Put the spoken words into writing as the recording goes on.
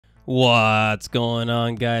What's going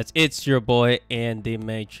on, guys? It's your boy Andy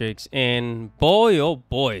Matrix, and boy oh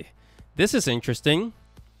boy, this is interesting.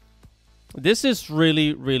 This is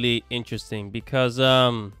really interesting because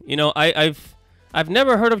I've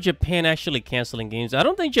never heard of Japan actually canceling games. I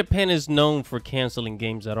don't think Japan is known for canceling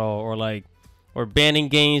games at all, or banning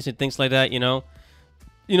games and things like that, you know,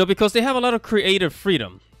 because they have a lot of creative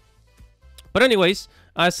freedom. But anyways,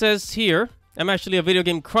 it says here, I'm actually a Video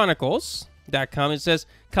Game Chronicles.com. It says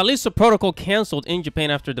Callisto Protocol canceled in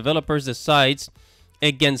Japan after developers decides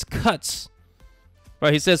against cuts.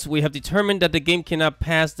 Right, he says we have determined that the game cannot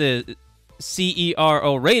pass the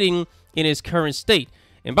CERO rating in its current state.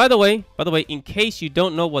 And by the way, in case you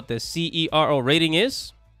don't know what the CERO rating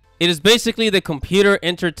is, it is basically the Computer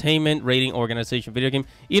Entertainment Rating Organization video game.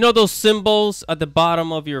 You know those symbols at the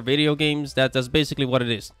bottom of your video games? That's basically what it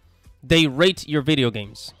is. They rate your video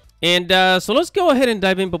games. And so let's go ahead and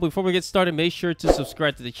dive in. But before we get started, make sure to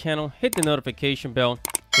subscribe to the channel. Hit the notification bell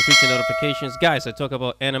for future notifications. Guys, I talk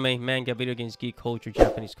about anime, manga, video games, geek culture,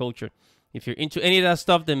 Japanese culture. If you're into any of that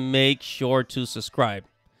stuff, then make sure to subscribe.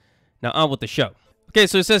 Now on with the show. Okay,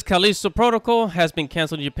 so it says Callisto Protocol has been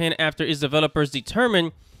canceled in Japan after its developers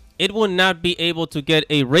determined it will not be able to get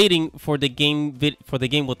a rating for the game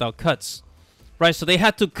without cuts. Right, so they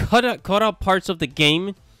had to cut out parts of the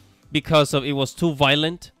game because it was too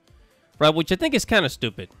violent. Right, which I think is kind of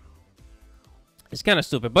stupid. It's kind of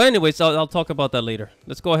stupid. But anyways, I'll talk about that later.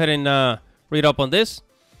 Let's go ahead and read up on this.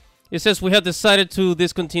 It says we have decided to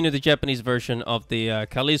discontinue the Japanese version of the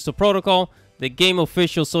Callisto Protocol. The game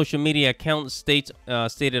official social media account stated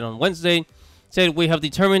on Wednesday, said we have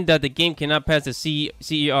determined that the game cannot pass the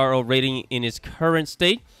CERO rating in its current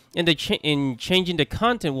state, and in changing the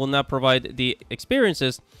content will not provide the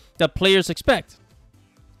experiences that players expect.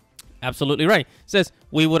 Absolutely right. Says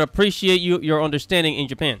we would appreciate your understanding in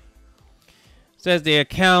Japan. Says the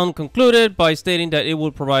account concluded by stating that it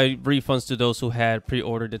will provide refunds to those who had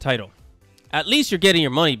pre-ordered the title. At least you're getting your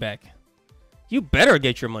money back. You better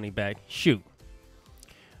get your money back. Shoot.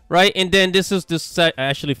 Right, and then this I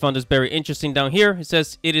actually found this very interesting down here. It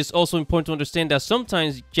says it is also important to understand that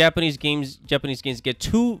sometimes Japanese games get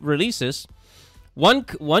two releases, one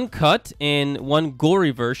cut and one gory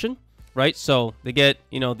version. Right, so they get,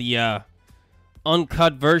 the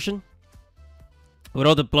uncut version with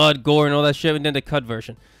all the blood, gore, and all that shit, and then the cut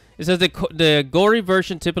version. It says the gory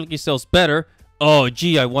version typically sells better. Oh,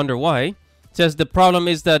 gee, I wonder why. It says the problem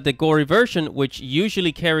is that the gory version, which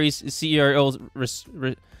usually carries CERO's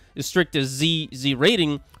restricted Z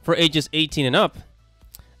rating for ages 18 and up,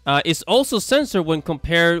 is also censored when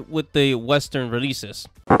compared with the Western releases.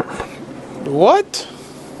 What?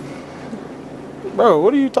 Bro,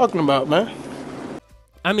 what are you talking about, man?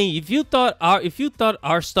 I mean, if you thought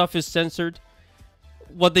our stuff is censored,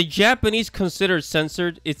 what the Japanese consider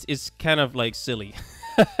censored, it's kind of like silly.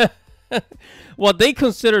 What they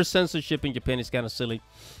consider censorship in Japan is kind of silly,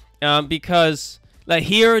 because like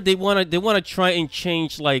here they wanna try and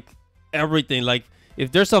change like everything. Like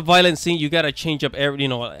if there's a violent scene, you gotta change up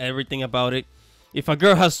everything about it. If a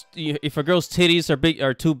girl's titties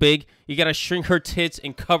are too big, you gotta shrink her tits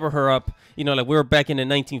and cover her up. Like we were back in the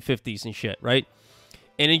 1950s and shit, right?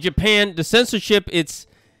 And in Japan, the censorship,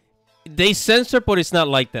 they censor, but it's not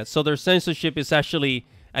like that. So their censorship is actually,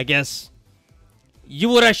 I guess, you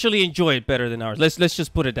would actually enjoy it better than ours. Let's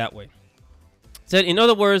just put it that way. Said, in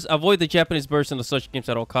other words, avoid the Japanese version of such games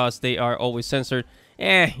at all costs. They are always censored.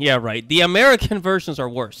 Yeah, right. The American versions are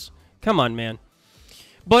worse. Come on, man.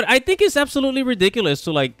 But I think it's absolutely ridiculous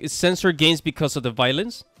to like censor games because of the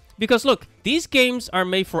violence. Because look, these games are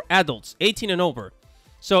made for adults, 18 and over.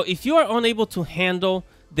 So if you are unable to handle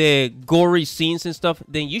the gory scenes and stuff,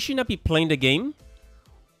 then you should not be playing the game.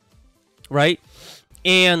 Right?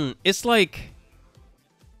 And it's like,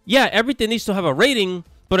 yeah, everything needs to have a rating,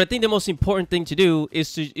 but I think the most important thing to do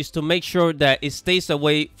is to make sure that it stays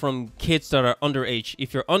away from kids that are underage.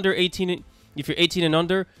 If you're under 18, if you're 18 and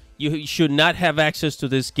under, you should not have access to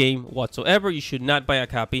this game whatsoever. You should not buy a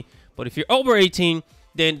copy. But if you're over 18,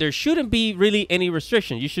 then there shouldn't be really any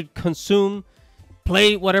restriction. You should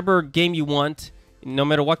play whatever game you want, no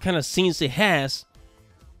matter what kind of scenes it has.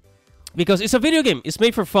 Because it's a video game. It's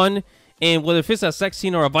made for fun. And whether if it's a sex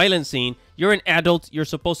scene or a violent scene, you're an adult. You're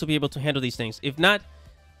supposed to be able to handle these things. If not,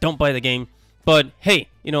 don't buy the game. But hey,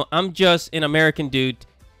 I'm just an American dude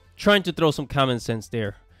trying to throw some common sense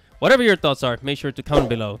there. Whatever your thoughts are, make sure to comment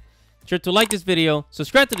below. Sure to like this video,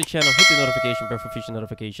 subscribe to the channel, hit the notification bell for future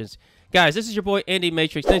notifications. Guys, this is your boy Andy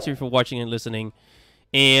Matrix. Thanks for watching and listening,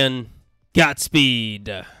 and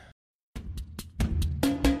Godspeed.